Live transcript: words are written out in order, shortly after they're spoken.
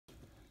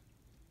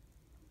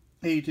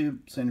Hey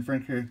YouTube, Sandy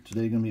Frank here.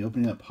 Today going to be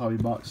opening up hobby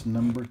box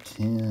number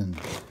 10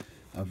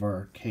 of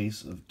our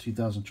case of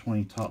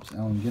 2020 Topps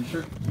Allen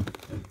Ginter.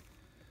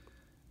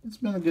 It's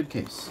been a good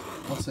case.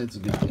 I'll say it's a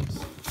good case.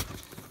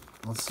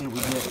 Let's see what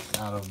we get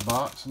out of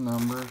box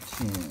number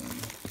 10.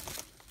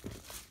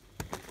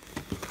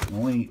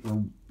 We're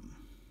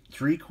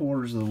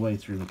 3/4 of the way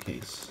through the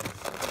case.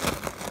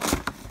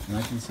 And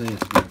I can say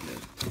it's been good.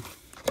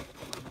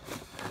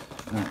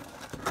 Alright.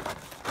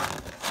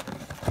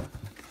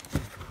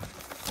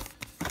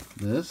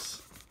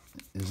 This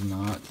is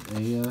not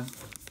a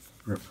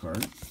grip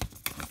card,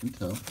 I can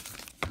tell.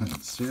 I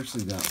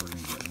seriously doubt we're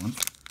going to get one.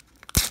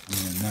 I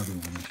mean, another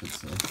one, I should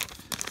say.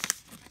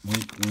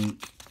 Wink,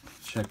 wink.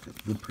 Check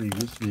the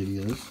previous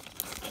videos.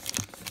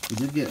 We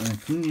did get an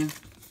Acuna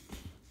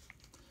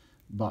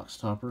box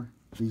topper.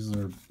 These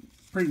are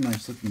pretty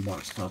nice looking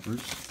box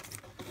toppers.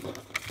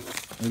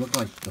 They look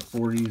like the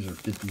 40s or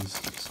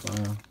 50s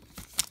style.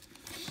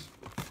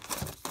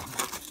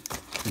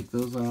 Take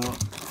those out.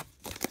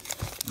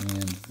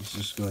 And let's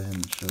just go ahead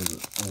and show the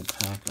old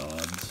pack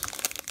odds.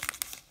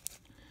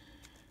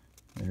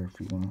 There, if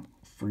you want to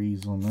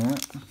freeze on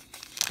that.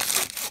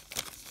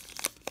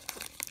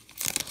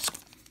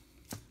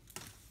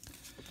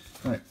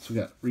 Alright, so we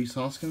got Rhys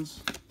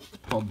Hoskins,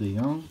 Paul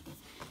DeJong,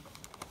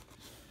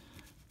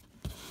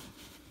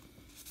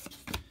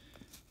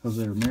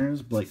 Jose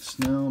Ramirez, Blake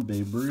Snell,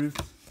 Babe Ruth,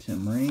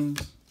 Tim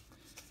Raines,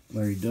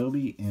 Larry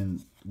Doby,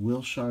 and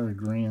Wilshire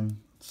Grand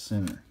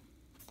Center.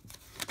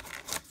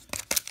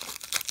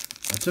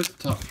 I took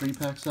the top 3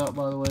 packs out,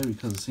 by the way,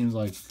 because it seems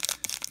like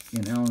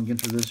in Allen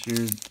Ginter this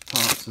year,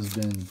 Topps has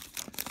been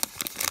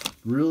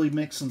really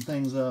mixing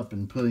things up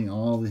and putting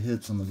all the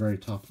hits on the very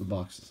top of the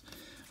boxes.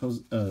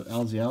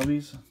 Ozzie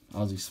Albies,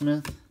 Ozzie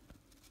Smith,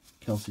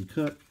 Kelsey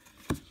Cook,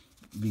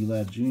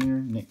 V-Lad Jr.,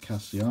 Nick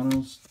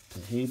Castellanos,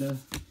 Tejeda,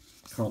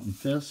 Carlton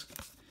Fisk.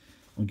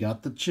 We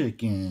got the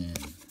chicken.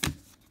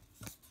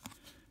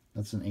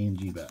 That's an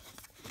A&G back.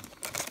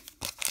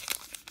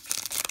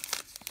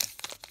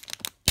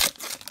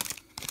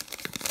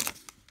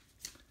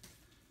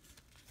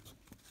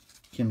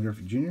 Ken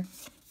Griffey Jr.,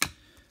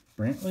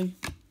 Brantley,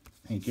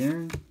 Hank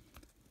Aaron,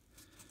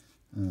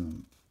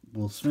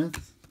 Will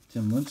Smith,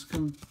 Tim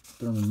Lincecum,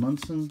 Thurman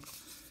Munson,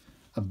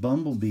 a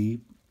Bumblebee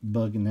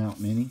bugging out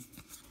mini.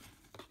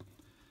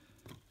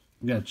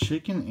 We got a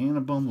chicken and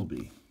a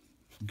Bumblebee.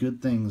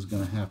 Good things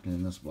going to happen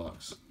in this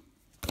box.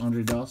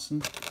 Andre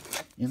Dawson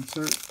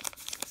insert.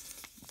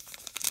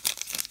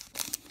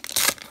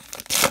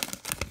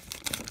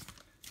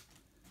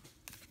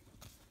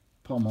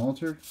 Paul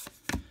Molitor,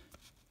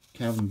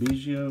 Calvin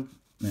Biggio,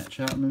 Matt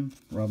Chapman,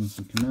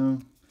 Robinson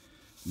Cano,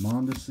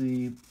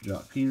 Mondesi,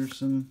 Jock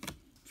Peterson,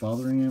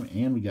 Fotheringham,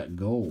 and we got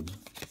gold.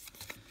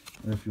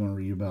 Or if you want to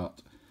read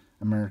about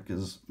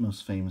America's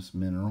most famous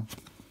mineral.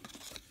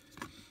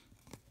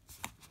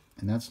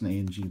 And that's an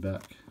A&G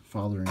back,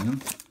 Fotheringham.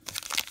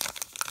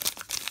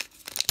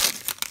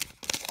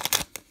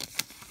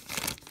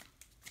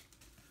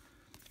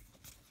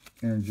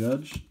 Aaron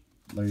Judge,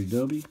 Larry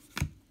Doby,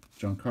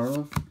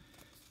 Giancarlo,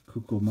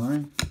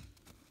 Kukulmai,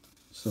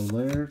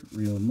 Soler,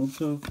 Rio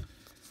Muto.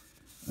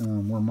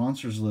 Where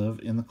monsters live,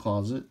 in the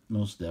closet,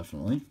 most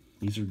definitely.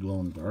 These are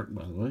glow in the dark,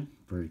 by the way.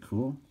 Very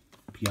cool.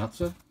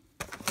 Piazza.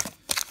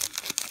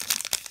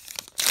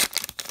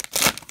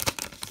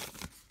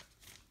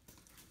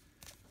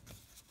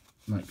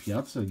 Mike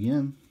Piazza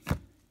again.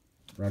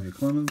 Roger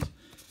Clemens,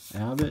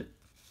 Abbott,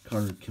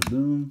 Carter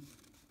Kieboom,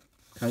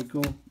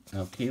 Keuchel,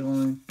 Al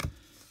Kaline,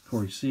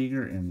 Corey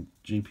Seager, and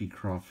J.P.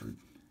 Crawford.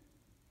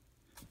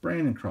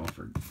 Brandon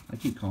Crawford. I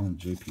keep calling him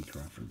J.P.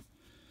 Crawford.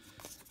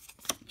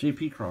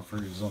 J.P.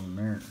 Crawford is on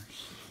the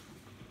Mariners,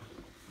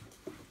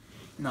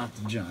 not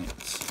the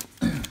Giants.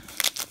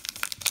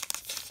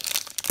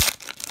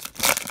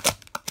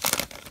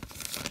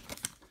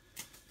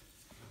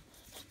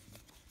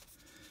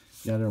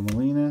 Yadier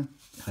Molina,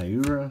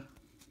 Hyura,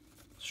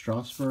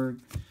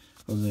 Strasburg,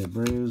 Jose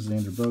Abreu,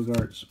 Xander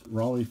Bogaerts,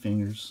 Raleigh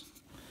Fingers,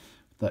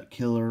 that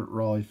killer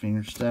Raleigh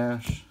Finger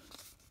stash,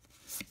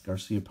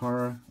 Garcia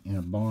Parra, and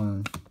a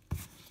barn.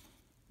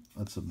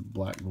 That's a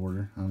black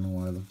border. I don't know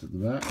why I looked at the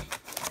back.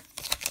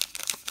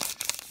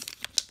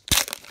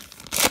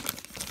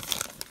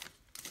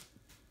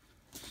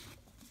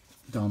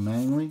 Don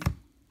Mangley,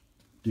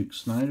 Duke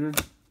Snyder,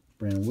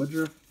 Brandon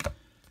Woodruff,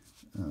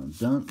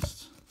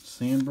 Dunst,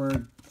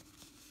 Sandberg,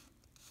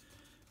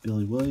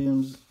 Billy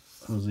Williams,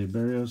 Jose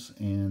Barrios,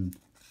 and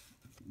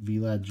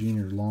V-Lad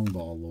Jr. long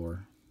ball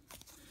lore.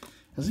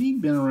 Has he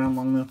been around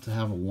long enough to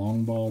have a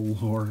long ball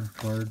lore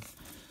card?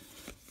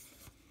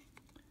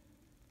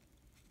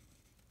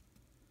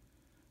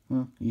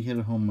 Well, he hit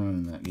a home run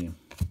in that game.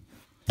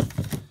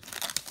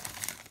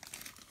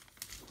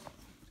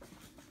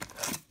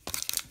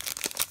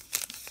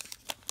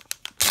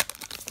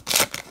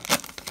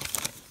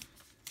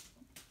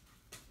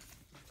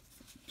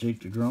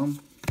 Jake DeGrom,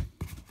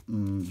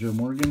 Joe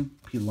Morgan,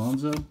 Pete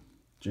Alonso,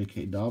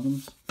 J.K.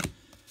 Dobbins,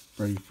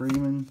 Freddie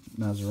Freeman,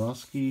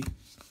 Mazeroski,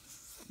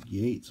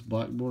 Yates,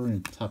 Blackboard,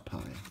 and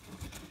Tapai.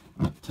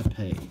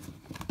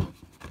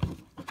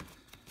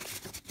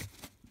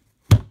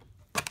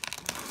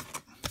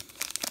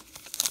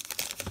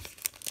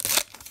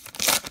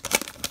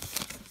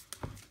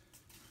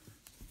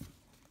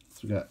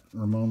 got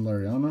Ramon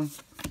Laureano,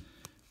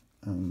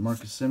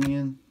 Marcus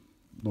Simeon,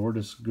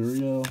 Lourdes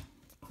Gurriel,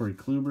 Corey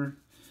Kluber.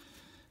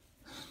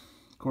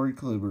 Corey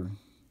Kluber.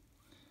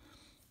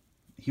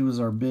 He was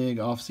our big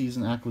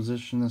off-season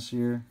acquisition this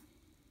year,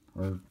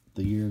 or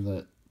the year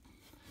that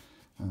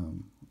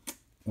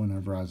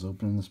whenever I was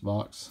opening this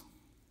box.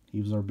 He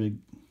was our big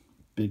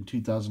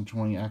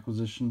 2020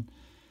 acquisition,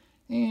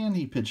 and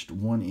he pitched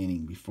 1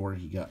 inning before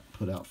he got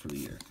put out for the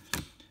year.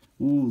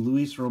 Ooh,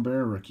 Luis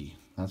Robert rookie.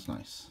 That's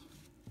nice.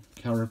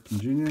 Cal Ripken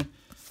Jr.,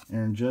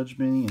 Aaron Judge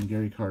mini, and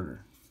Gary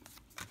Carter.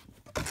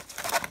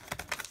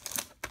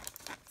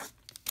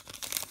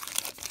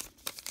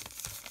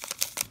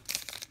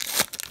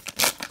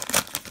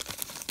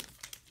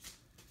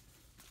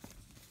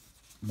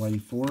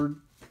 Whitey Ford,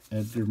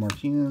 Edgar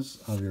Martinez,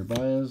 Javier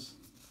Baez,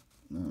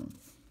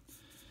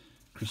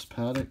 Chris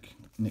Paddock,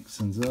 Nick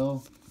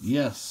Senzel.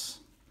 Yes,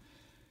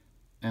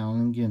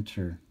 Alan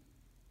Ginter,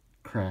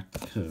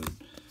 cracked code.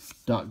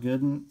 Doc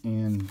Gooden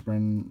and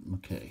Brendan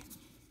McKay.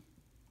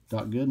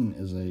 Doc Gooden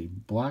is a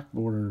black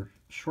border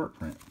short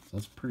print.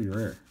 That's pretty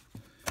rare.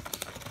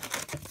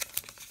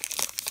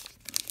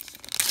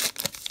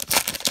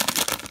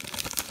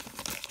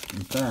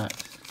 In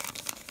fact,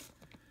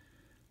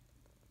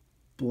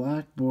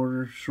 black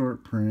border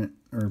short print,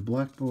 or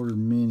black border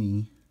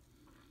mini,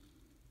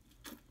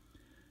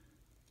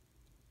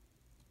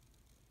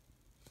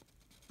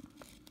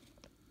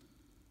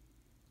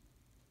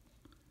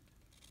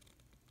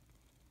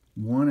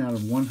 one out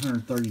of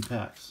 130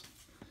 packs.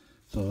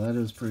 So that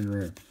is pretty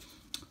rare.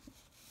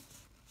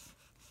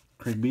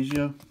 Craig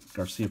Biggio,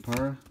 Garcia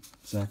Parra,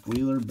 Zach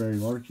Wheeler, Barry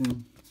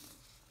Larkin,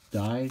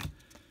 Dye,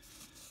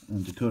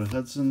 and Dakota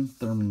Hudson,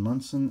 Thurman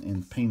Munson,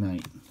 and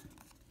Paynite.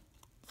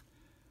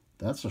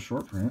 That's a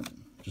short print,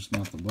 just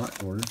not the black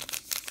border.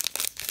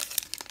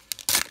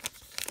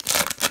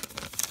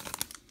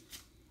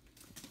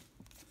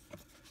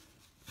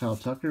 Kyle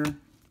Tucker,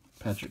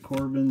 Patrick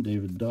Corbin,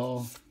 David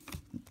Dahl,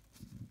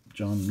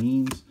 John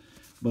Means,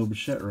 Bo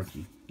Bichette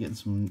rookie. Getting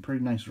some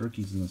pretty nice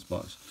rookies in this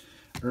box.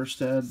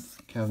 Erstad,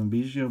 Calvin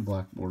Biggio,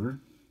 black border,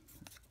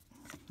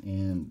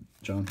 and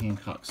John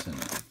Hancock center.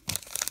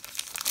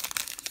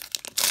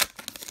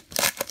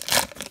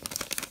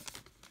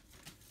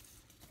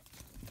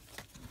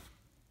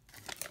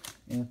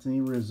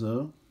 Anthony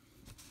Rizzo,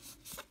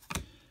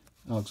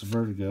 Alex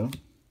Vertigo,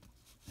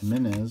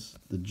 Jimenez,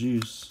 The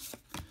Juice,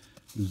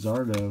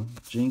 Luzardo,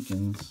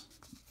 Jenkins,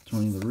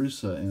 Tony La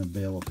Russa, and a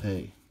bale of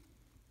hay.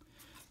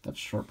 That's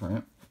short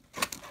print.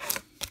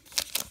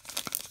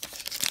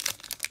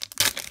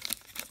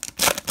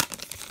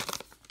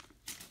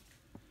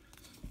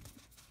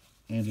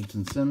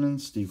 Anderson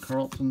Simmons, Steve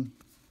Carlton,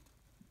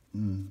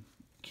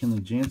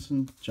 Kenley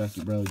Jansen,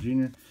 Jackie Bradley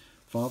Jr.,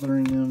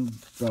 Fotheringham,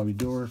 Bobby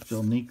Dorr,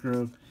 Phil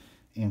Niekro,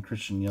 and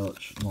Christian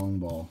Yelich long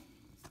ball.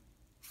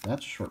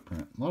 That's a short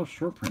print. A lot of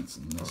short prints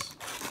in this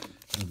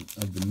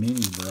of the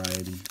mini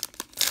variety.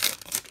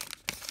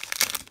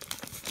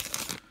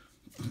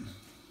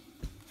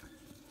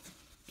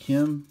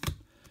 Kim,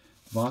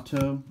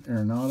 Vato,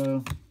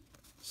 Arenado,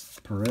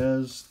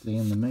 Perez,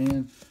 Stan the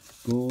Man,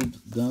 Gould,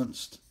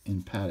 Dunst,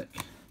 and Paddock.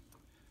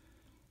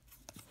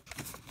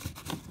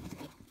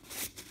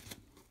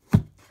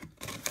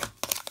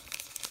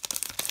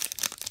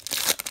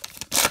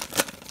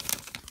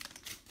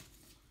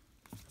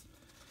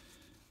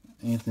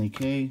 Anthony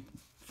K,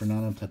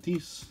 Fernando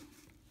Tatis,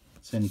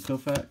 Sandy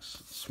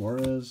Koufax,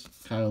 Suarez,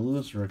 Kyle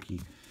Lewis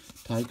rookie,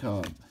 Ty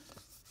Cobb,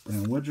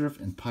 Brandon Woodruff,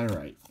 and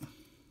Pyrite.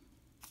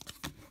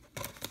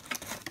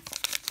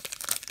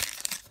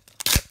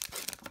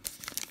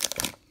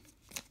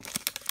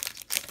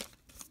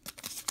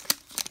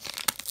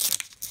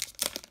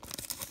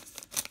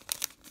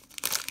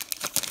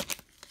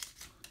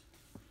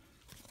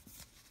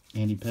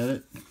 Andy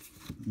Pettit,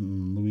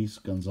 Luis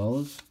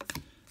Gonzalez,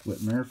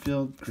 Whit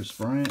Merrifield, Chris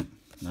Bryant,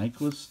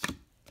 Nyquist,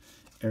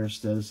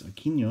 Aristides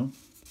Aquino,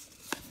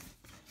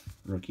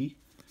 rookie,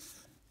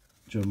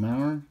 Joe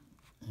Mauer,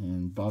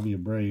 and Bobby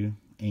Abreu,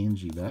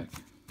 A&G back.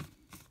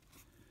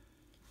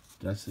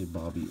 Did I say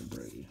Bobby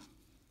Abreu?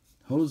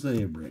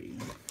 Jose Abreu.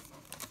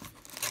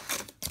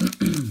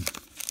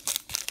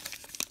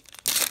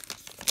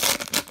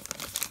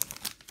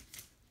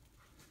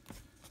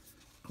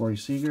 Corey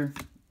Seager,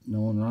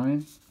 Nolan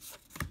Ryan,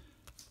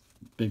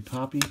 Big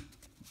Papi,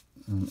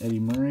 Eddie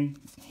Murray,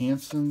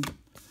 Hanson,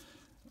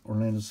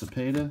 Orlando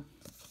Cepeda,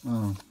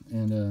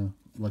 and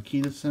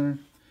Lakita Center,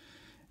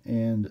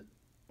 and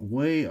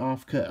way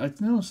off cut.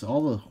 I've noticed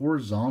all the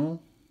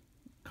horizontal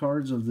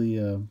cards of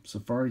the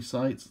Safari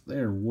sites,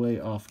 they're way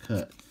off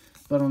cut,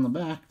 but on the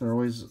back they're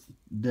always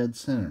dead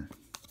center.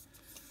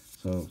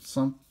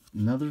 So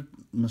another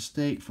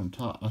mistake from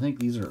top. I think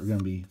these are going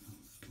to be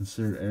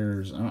considered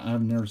errors.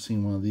 I've never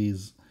seen one of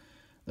these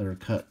that are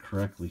cut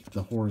correctly,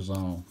 the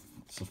horizontal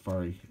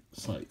Safari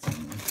sites.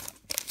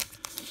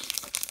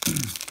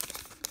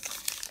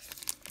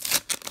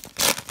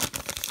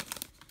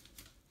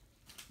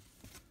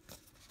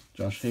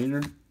 Josh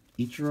Hader,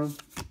 Ichiro,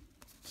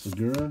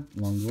 Segura,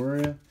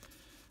 Longoria,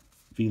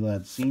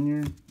 Vlad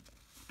Sr.,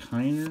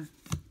 Kiner,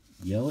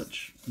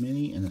 Yelich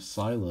mini, and a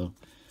silo.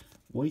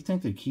 What do you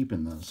think they're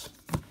keeping those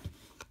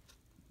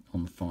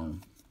on the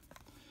farm?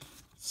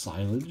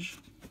 Silage.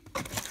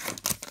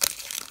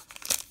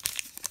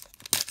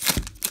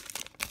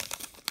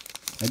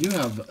 I do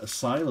have a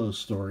silo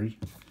story.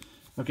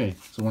 Okay,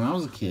 so when I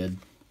was a kid,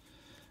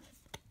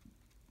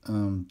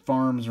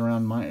 farms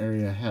around my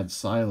area had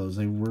silos.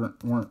 They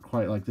weren't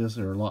quite like this.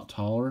 They were a lot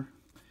taller.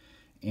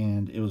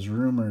 And it was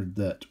rumored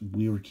that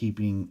we were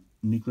keeping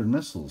nuclear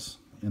missiles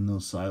in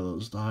those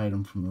silos to hide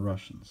them from the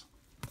Russians.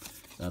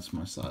 That's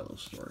my silo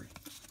story.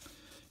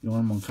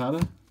 Yohan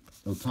Moncada,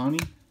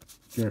 Otani,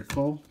 Garrett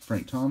Cole,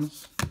 Frank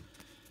Thomas,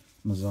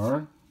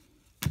 Mazzara.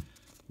 A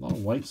lot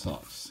of White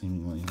Sox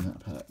seemingly in that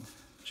pack.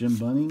 Jim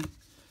Bunning,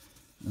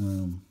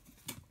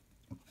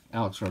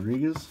 Alex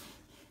Rodriguez.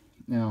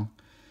 Now,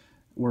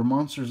 where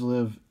monsters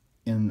live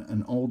in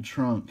an old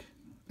trunk.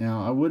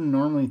 Now, I wouldn't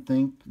normally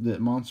think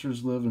that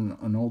monsters live in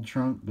an old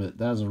trunk, but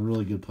that is a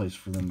really good place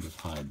for them to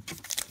hide.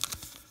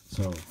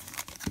 So,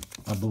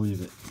 I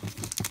believe it.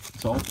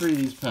 So, all three of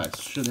these packs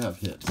should have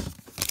hits.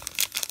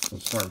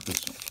 Let's start with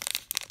this one.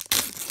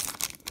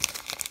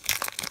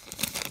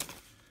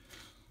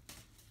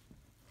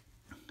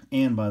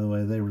 And, by the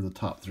way, they were the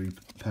top 3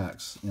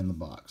 packs in the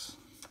box.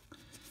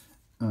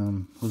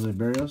 Jose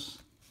Barrios,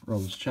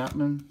 Robles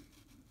Chapman,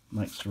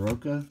 Mike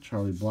Soroka,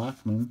 Charlie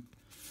Blackmon,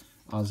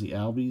 Ozzie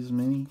Albies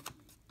mini,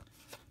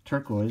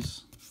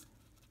 turquoise.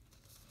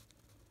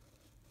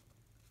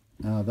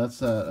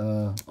 That's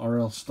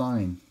R.L.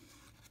 Stein.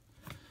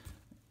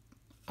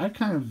 I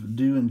kind of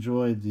do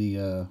enjoy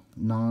the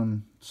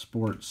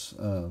non-sports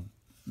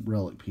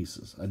relic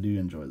pieces. I do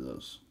enjoy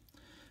those.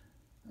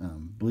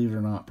 Believe it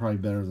or not, probably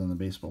better than the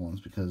baseball ones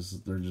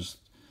because they're just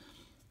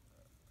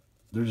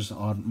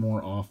odd,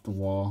 more off the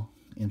wall,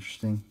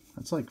 interesting.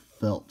 That's like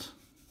felt.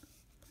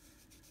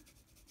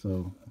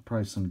 So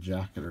probably some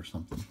jacket or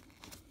something.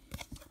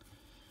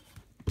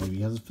 Maybe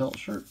he has a felt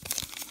shirt.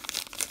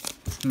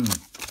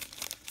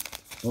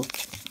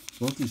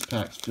 Both these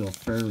packs feel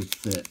fairly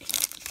thick.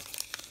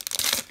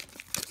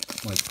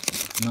 Like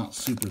not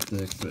super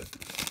thick, but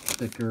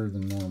thicker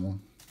than normal.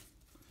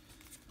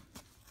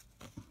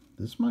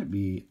 This might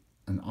be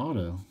an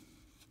auto.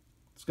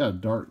 It's got a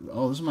dark.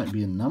 Oh, this might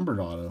be a numbered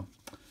auto.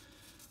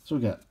 So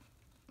we got.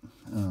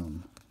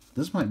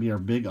 This might be our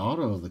big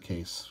auto of the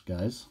case,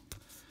 guys.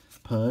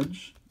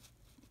 Pudge,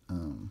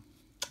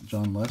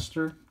 John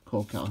Lester,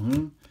 Cole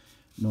Calhoun,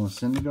 Noah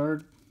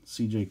Syndergaard,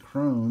 C.J.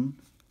 Cron.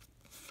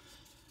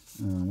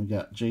 We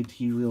got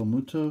J.T.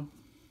 Realmuto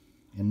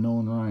and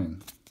Nolan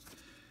Ryan.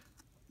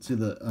 See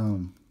the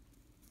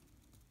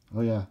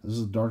oh yeah, this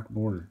is a dark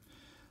border.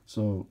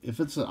 So if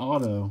it's an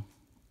auto,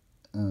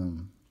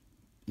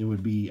 it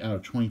would be out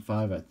of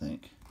 25, I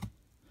think.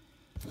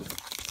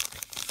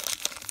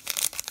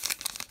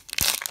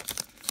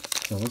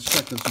 So let's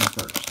check this one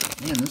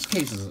first. Man, this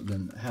case has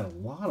had a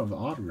lot of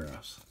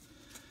autographs.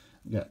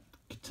 We got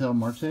Ketel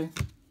Marte,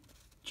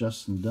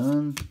 Justin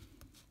Dunn,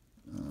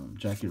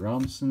 Jackie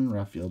Robinson,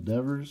 Rafael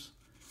Devers,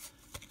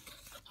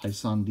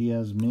 Isan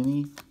Diaz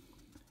mini,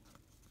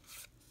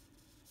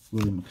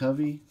 Willie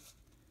McCovey,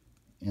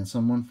 and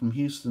someone from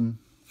Houston,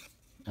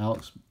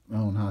 Alex.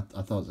 Oh, no,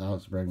 I thought it was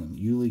Alex Bregman.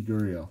 Yuli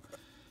Gurriel,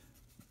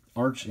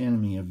 arch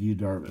enemy of Yu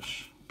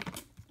Darvish.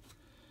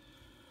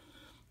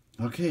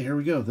 Okay, here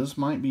we go. This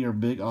might be our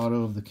big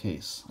auto of the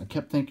case. I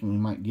kept thinking we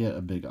might get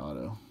a big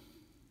auto.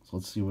 So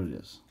let's see what it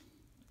is.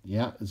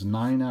 Yeah, it's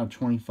 9 out of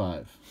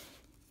 25.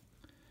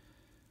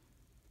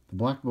 The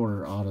black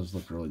border autos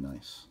look really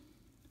nice.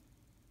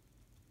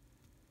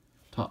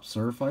 Top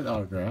certified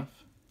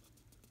autograph.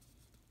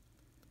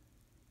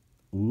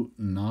 Ooh,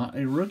 not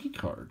a rookie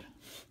card.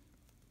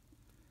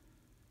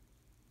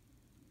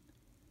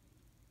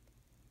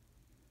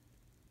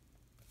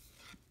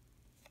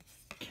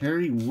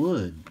 Kerry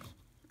Wood.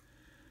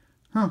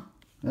 Huh,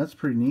 that's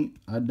pretty neat.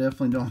 I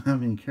definitely don't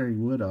have any Kerry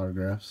Wood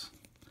autographs.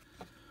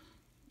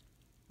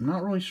 I'm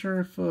not really sure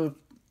if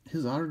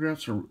his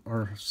autographs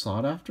are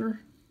sought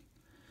after.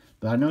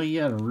 But I know he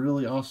had a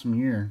really awesome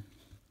year.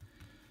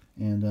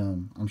 And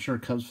I'm sure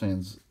Cubs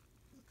fans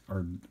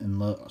are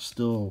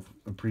still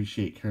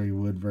appreciate Kerry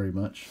Wood very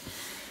much.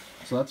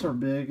 So that's our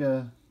big,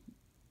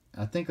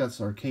 I think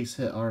that's our case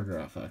hit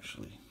autograph,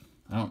 actually.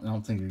 I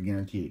don't think you're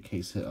guaranteed a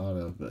case hit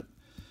auto, but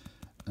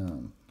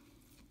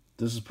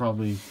this is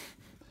probably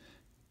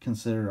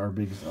considered our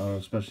biggest auto,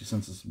 especially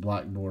since it's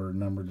black border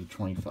numbered to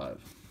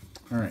 25.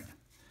 All right.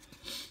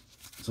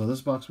 So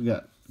this box we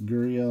got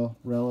Gurriel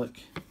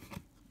relic,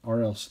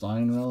 R.L.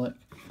 Stein relic.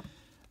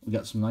 We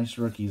got some nice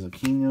rookies: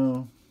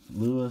 Aquino,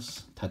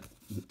 Lewis,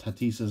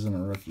 Tatis isn't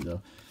a rookie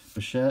though,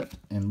 Bichette,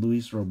 and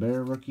Luis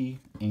Robert rookie,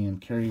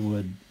 and Kerry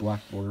Wood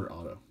black border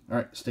auto. All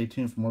right, stay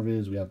tuned for more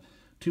videos. We have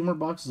 2 more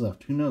boxes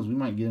left. Who knows? We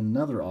might get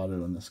another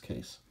auto in this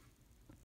case.